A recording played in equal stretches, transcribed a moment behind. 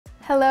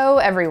Hello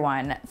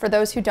everyone. For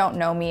those who don't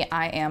know me,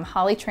 I am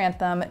Holly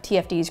Trantham,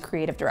 TFD's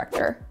creative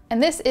director.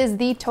 And this is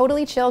the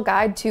totally chill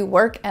guide to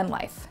work and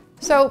life.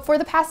 So for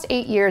the past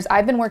 8 years,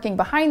 I've been working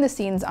behind the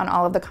scenes on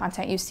all of the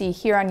content you see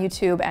here on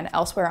YouTube and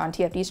elsewhere on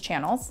TFD's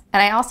channels.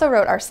 And I also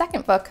wrote our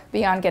second book,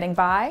 Beyond Getting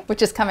By,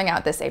 which is coming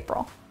out this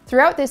April.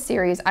 Throughout this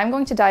series, I'm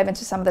going to dive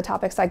into some of the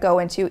topics I go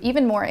into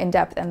even more in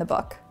depth in the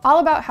book. All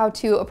about how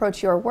to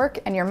approach your work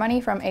and your money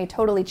from a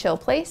totally chill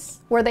place,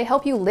 where they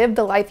help you live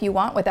the life you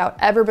want without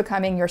ever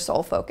becoming your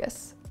sole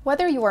focus.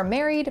 Whether you are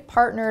married,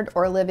 partnered,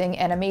 or living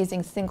an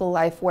amazing single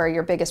life where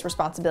your biggest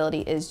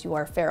responsibility is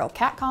your feral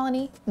cat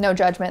colony, no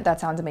judgment,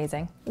 that sounds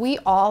amazing. We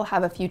all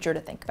have a future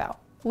to think about.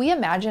 We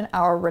imagine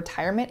our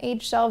retirement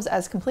age selves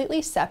as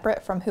completely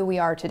separate from who we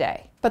are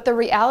today. But the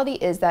reality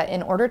is that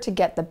in order to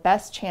get the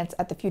best chance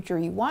at the future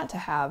you want to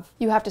have,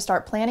 you have to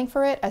start planning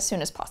for it as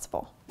soon as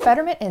possible.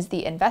 Betterment is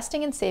the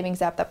investing and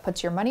savings app that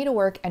puts your money to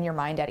work and your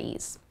mind at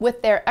ease.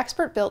 With their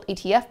expert-built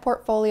ETF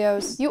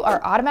portfolios, you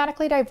are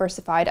automatically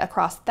diversified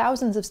across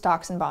thousands of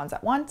stocks and bonds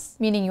at once,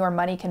 meaning your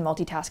money can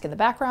multitask in the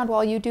background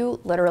while you do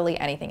literally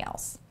anything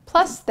else.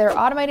 Plus, their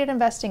automated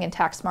investing and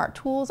tax-smart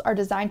tools are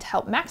designed to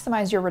help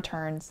maximize your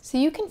returns so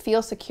you can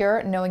feel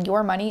secure knowing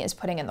your money is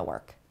putting in the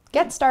work.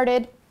 Get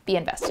started, be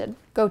invested.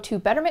 Go to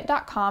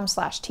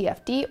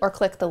betterment.com/TFD or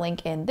click the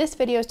link in this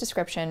video's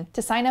description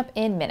to sign up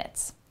in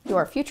minutes.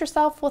 Your future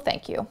self will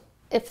thank you.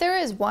 If there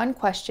is one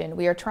question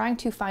we are trying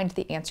to find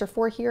the answer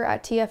for here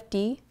at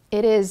TFD,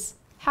 it is,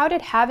 how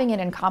did having an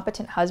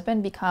incompetent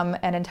husband become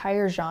an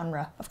entire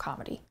genre of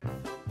comedy?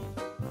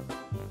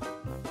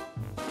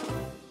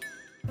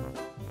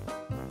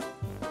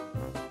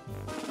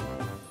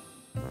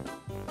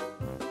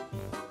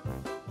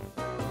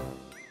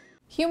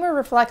 Humor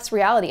reflects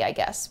reality, I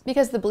guess,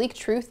 because the bleak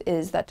truth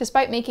is that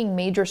despite making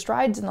major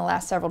strides in the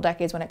last several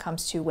decades when it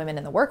comes to women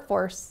in the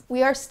workforce,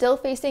 we are still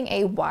facing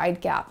a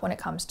wide gap when it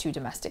comes to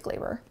domestic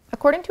labor.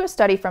 According to a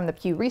study from the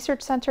Pew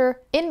Research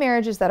Center, in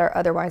marriages that are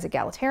otherwise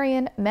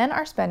egalitarian, men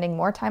are spending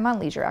more time on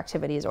leisure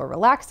activities or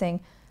relaxing,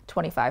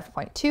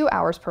 25.2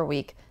 hours per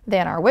week,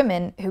 than are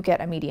women, who get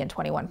a median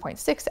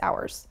 21.6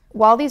 hours,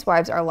 while these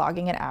wives are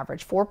logging an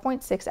average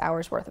 4.6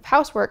 hours worth of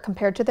housework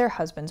compared to their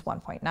husband's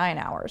 1.9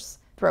 hours.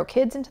 Throw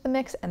kids into the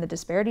mix and the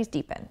disparities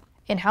deepen.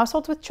 In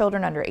households with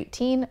children under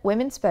 18,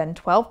 women spend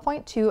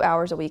 12.2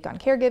 hours a week on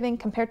caregiving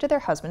compared to their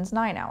husband's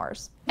 9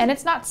 hours. And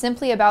it's not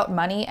simply about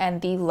money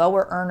and the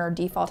lower earner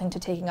defaulting to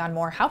taking on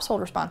more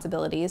household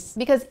responsibilities,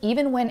 because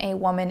even when a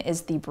woman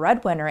is the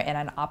breadwinner in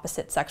an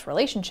opposite-sex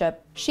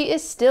relationship, she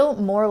is still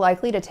more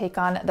likely to take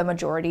on the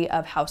majority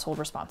of household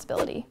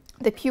responsibility.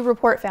 The Pew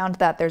report found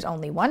that there's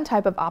only one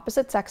type of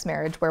opposite-sex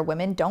marriage where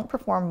women don't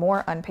perform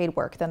more unpaid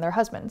work than their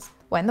husbands,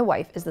 when the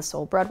wife is the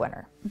sole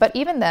breadwinner. But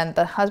even then,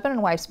 the husband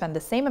and wife spend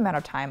the same amount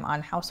of time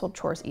on household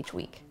chores each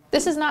week.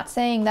 This is not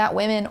saying that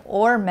women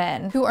or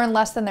men who earn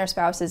less than their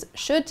spouses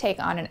should take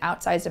on an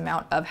outsized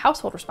amount of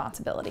household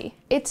responsibility.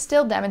 It's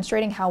still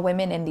demonstrating how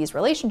women in these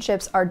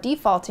relationships are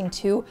defaulting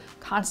to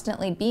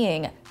constantly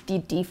being the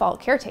default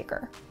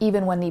caretaker,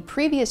 even when the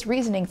previous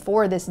reasoning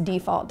for this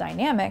default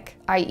dynamic,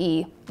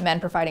 i.e. men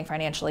providing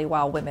financially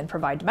while women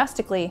provide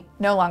domestically,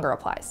 no longer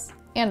applies.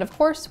 And of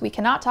course, we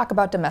cannot talk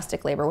about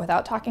domestic labor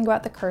without talking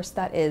about the curse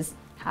that is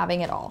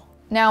having it all.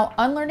 Now,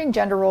 unlearning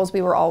gender roles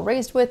we were all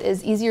raised with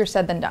is easier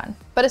said than done,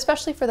 but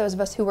especially for those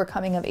of us who were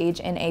coming of age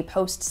in a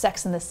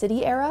post-Sex and the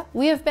City era,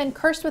 we have been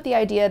cursed with the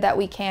idea that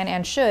we can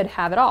and should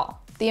have it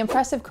all. The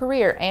impressive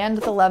career and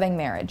the loving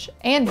marriage,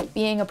 and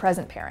being a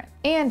present parent,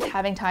 and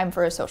having time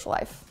for a social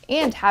life,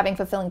 and having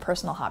fulfilling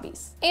personal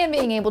hobbies, and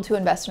being able to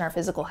invest in our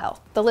physical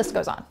health. The list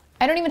goes on.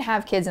 I don't even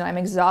have kids and I'm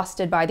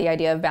exhausted by the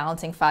idea of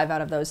balancing 5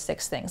 out of those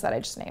 6 things that I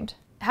just named.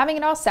 Having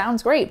it all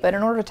sounds great, but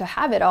in order to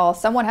have it all,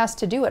 someone has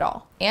to do it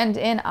all. And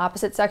in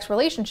opposite-sex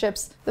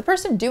relationships, the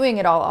person doing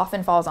it all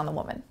often falls on the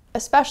woman,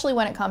 especially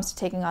when it comes to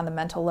taking on the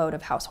mental load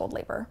of household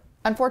labor.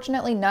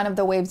 Unfortunately, none of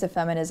the waves of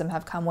feminism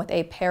have come with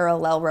a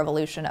parallel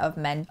revolution of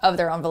men of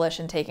their own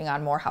volition taking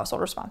on more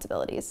household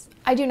responsibilities.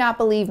 I do not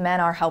believe men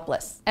are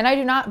helpless, and I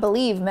do not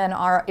believe men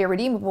are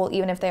irredeemable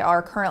even if they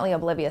are currently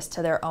oblivious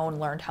to their own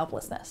learned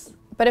helplessness.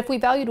 But if we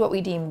valued what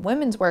we deem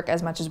women's work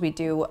as much as we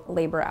do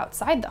labor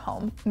outside the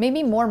home,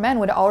 maybe more men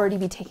would already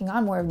be taking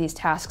on more of these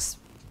tasks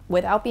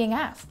without being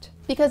asked.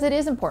 Because it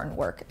is important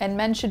work, and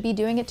men should be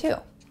doing it too.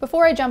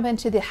 Before I jump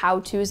into the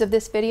how-tos of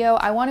this video,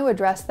 I want to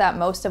address that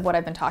most of what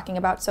I've been talking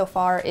about so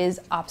far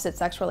is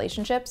opposite-sex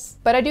relationships,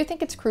 but I do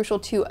think it's crucial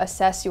to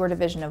assess your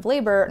division of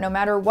labor no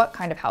matter what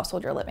kind of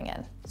household you're living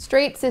in.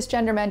 Straight,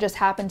 cisgender men just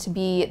happen to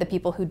be the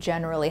people who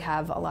generally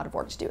have a lot of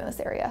work to do in this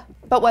area.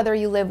 But whether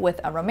you live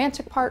with a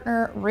romantic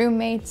partner,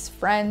 roommates,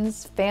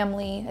 friends,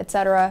 family,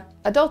 etc.,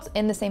 adults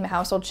in the same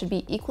household should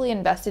be equally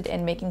invested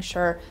in making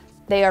sure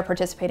they are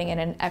participating in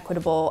an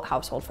equitable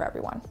household for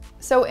everyone.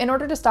 So in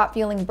order to stop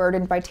feeling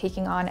burdened by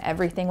taking on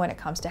everything when it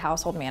comes to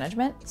household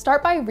management,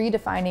 start by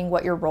redefining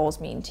what your roles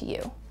mean to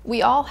you.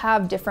 We all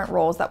have different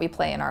roles that we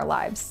play in our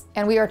lives,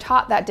 and we are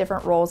taught that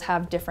different roles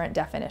have different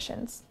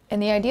definitions.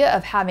 And the idea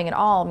of having it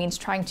all means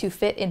trying to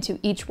fit into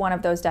each one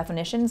of those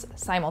definitions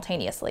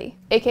simultaneously,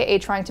 aka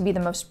trying to be the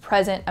most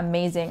present,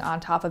 amazing, on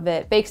top of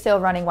it, bake sale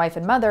running wife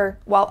and mother,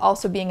 while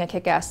also being a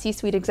kick-ass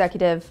C-suite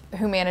executive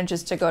who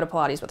manages to go to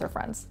Pilates with her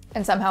friends,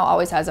 and somehow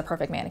always has a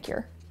perfect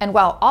manicure. And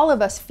while all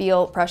of us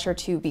feel pressure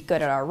to be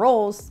good at our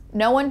roles,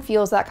 no one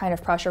feels that kind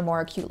of pressure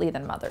more acutely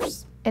than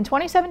mothers. In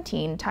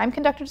 2017, Time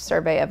conducted a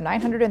survey of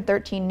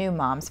 913 new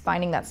moms,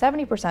 finding that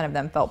 70% of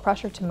them felt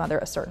pressure to mother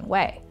a certain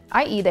way,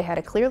 i.e. they had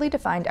a clearly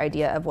defined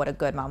idea of what a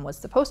good mom was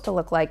supposed to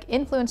look like,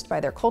 influenced by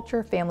their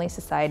culture, family,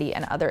 society,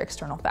 and other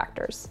external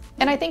factors.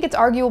 And I think it's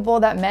arguable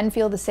that men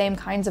feel the same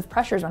kinds of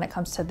pressures when it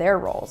comes to their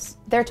roles.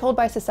 They're told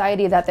by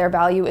society that their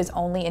value is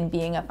only in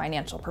being a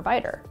financial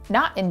provider,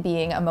 not in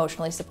being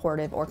emotionally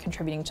supportive or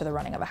contributing to the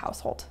running of a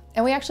household.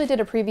 And we actually did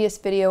a previous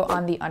video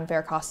on the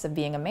unfair costs of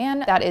being a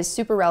man that is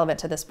super relevant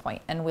to this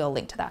point, and we'll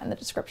link to that in the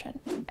description.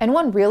 And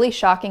one really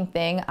shocking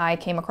thing I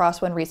came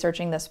across when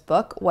researching this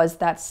book was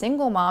that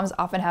single moms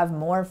often have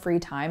more free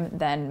time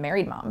than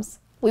married moms.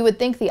 We would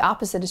think the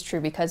opposite is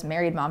true because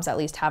married moms at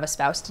least have a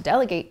spouse to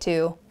delegate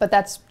to, but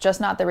that's just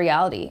not the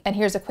reality. And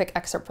here's a quick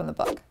excerpt from the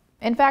book.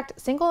 In fact,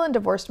 single and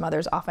divorced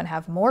mothers often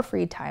have more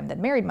free time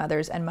than married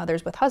mothers, and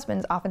mothers with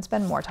husbands often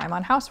spend more time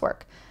on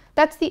housework.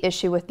 That's the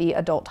issue with the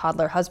adult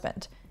toddler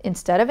husband.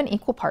 Instead of an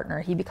equal partner,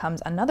 he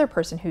becomes another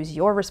person who's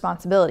your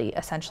responsibility,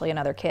 essentially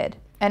another kid.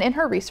 And in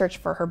her research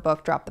for her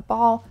book, Drop the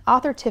Ball,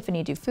 author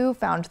Tiffany Dufu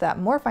found that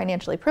more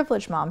financially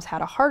privileged moms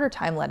had a harder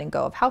time letting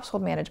go of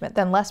household management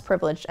than less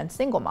privileged and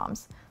single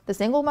moms. The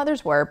single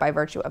mothers were, by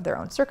virtue of their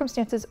own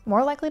circumstances,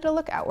 more likely to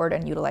look outward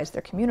and utilize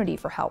their community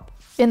for help.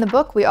 In the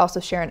book, we also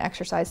share an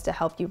exercise to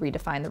help you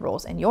redefine the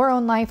roles in your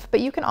own life, but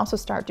you can also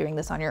start doing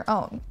this on your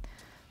own.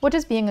 What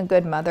does being a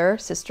good mother,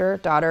 sister,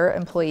 daughter,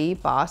 employee,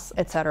 boss,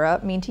 etc.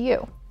 mean to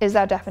you? Is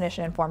that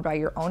definition informed by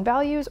your own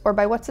values or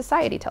by what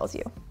society tells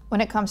you? When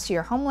it comes to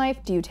your home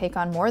life, do you take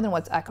on more than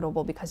what's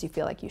equitable because you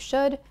feel like you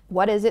should?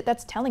 What is it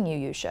that's telling you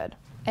you should?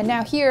 And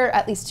now here,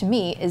 at least to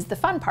me, is the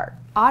fun part: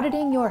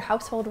 auditing your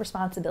household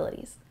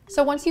responsibilities.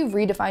 So once you've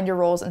redefined your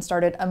roles and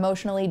started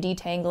emotionally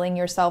detangling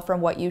yourself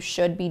from what you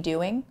should be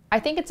doing, I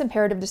think it's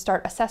imperative to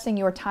start assessing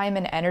your time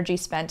and energy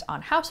spent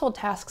on household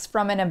tasks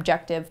from an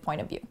objective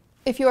point of view.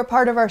 If you are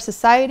part of our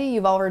society,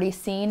 you've already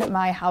seen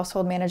my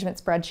household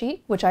management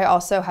spreadsheet, which I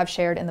also have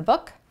shared in the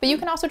book, but you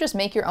can also just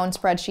make your own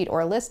spreadsheet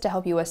or list to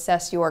help you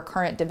assess your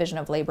current division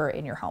of labor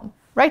in your home.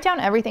 Write down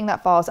everything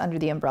that falls under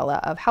the umbrella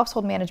of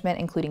household management,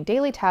 including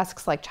daily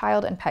tasks like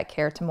child and pet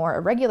care to more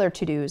irregular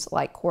to-dos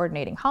like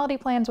coordinating holiday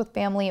plans with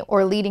family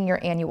or leading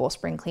your annual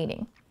spring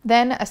cleaning.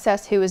 Then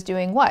assess who is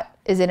doing what.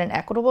 Is it an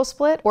equitable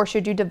split, or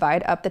should you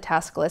divide up the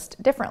task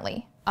list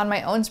differently? On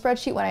my own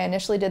spreadsheet, when I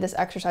initially did this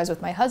exercise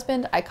with my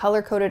husband, I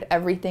color-coded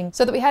everything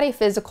so that we had a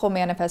physical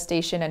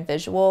manifestation and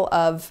visual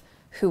of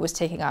who was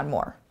taking on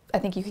more. I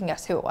think you can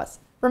guess who it was.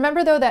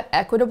 Remember though that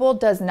equitable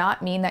does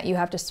not mean that you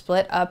have to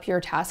split up your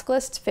task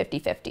list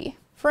 50-50.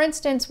 For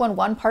instance, when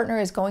one partner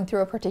is going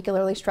through a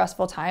particularly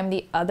stressful time,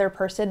 the other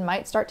person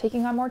might start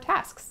taking on more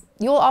tasks.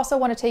 You'll also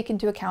want to take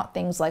into account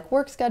things like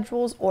work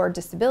schedules or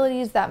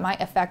disabilities that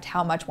might affect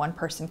how much one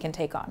person can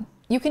take on.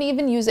 You can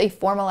even use a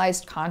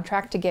formalized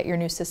contract to get your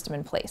new system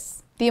in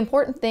place. The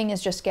important thing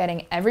is just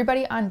getting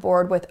everybody on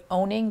board with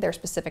owning their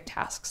specific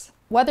tasks.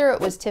 Whether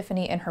it was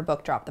Tiffany in her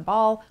book Drop the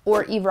Ball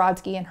or Eve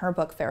Rodsky in her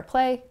book Fair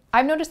Play,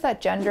 I've noticed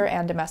that gender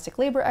and domestic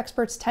labor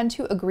experts tend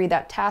to agree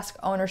that task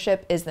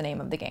ownership is the name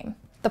of the game.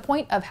 The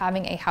point of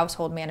having a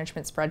household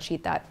management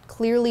spreadsheet that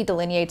clearly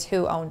delineates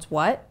who owns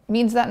what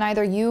means that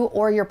neither you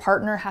or your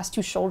partner has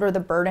to shoulder the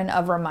burden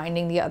of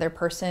reminding the other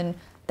person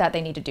that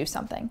they need to do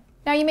something.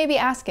 Now you may be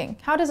asking,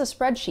 how does a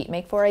spreadsheet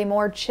make for a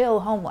more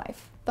chill home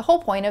life? The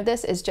whole point of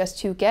this is just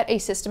to get a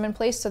system in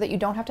place so that you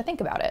don't have to think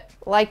about it,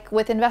 like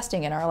with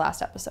investing in our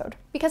last episode.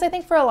 Because I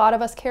think for a lot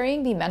of us,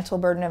 carrying the mental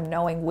burden of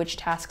knowing which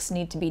tasks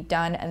need to be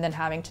done and then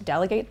having to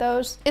delegate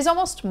those is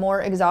almost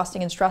more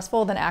exhausting and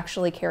stressful than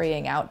actually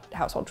carrying out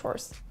household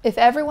chores. If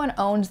everyone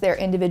owns their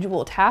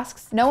individual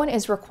tasks, no one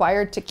is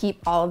required to keep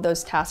all of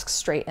those tasks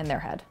straight in their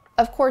head.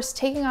 Of course,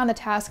 taking on the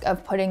task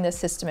of putting this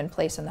system in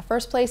place in the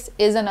first place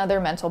is another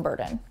mental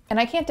burden. And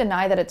I can't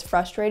deny that it's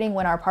frustrating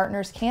when our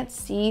partners can't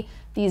see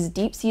these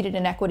deep-seated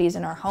inequities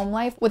in our home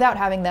life without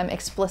having them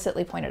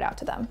explicitly pointed out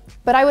to them.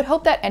 But I would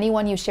hope that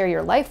anyone you share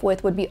your life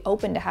with would be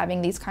open to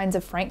having these kinds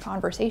of frank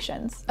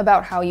conversations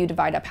about how you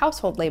divide up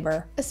household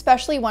labor,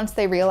 especially once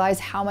they realize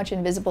how much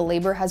invisible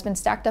labor has been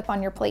stacked up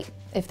on your plate,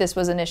 if this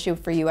was an issue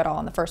for you at all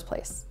in the first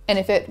place. And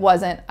if it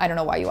wasn't, I don't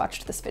know why you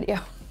watched this video.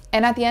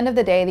 And at the end of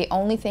the day, the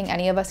only thing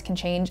any of us can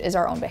change is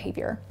our own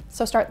behavior.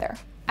 So start there.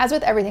 As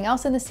with everything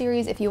else in the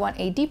series, if you want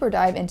a deeper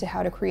dive into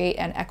how to create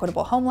an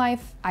equitable home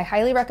life, I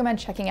highly recommend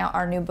checking out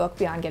our new book,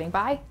 Beyond Getting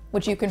By,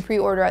 which you can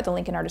pre-order at the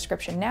link in our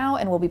description now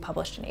and will be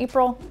published in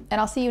April.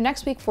 And I'll see you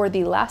next week for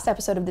the last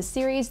episode of this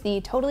series,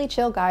 the Totally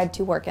Chill Guide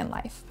to Work and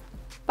Life.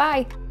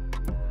 Bye!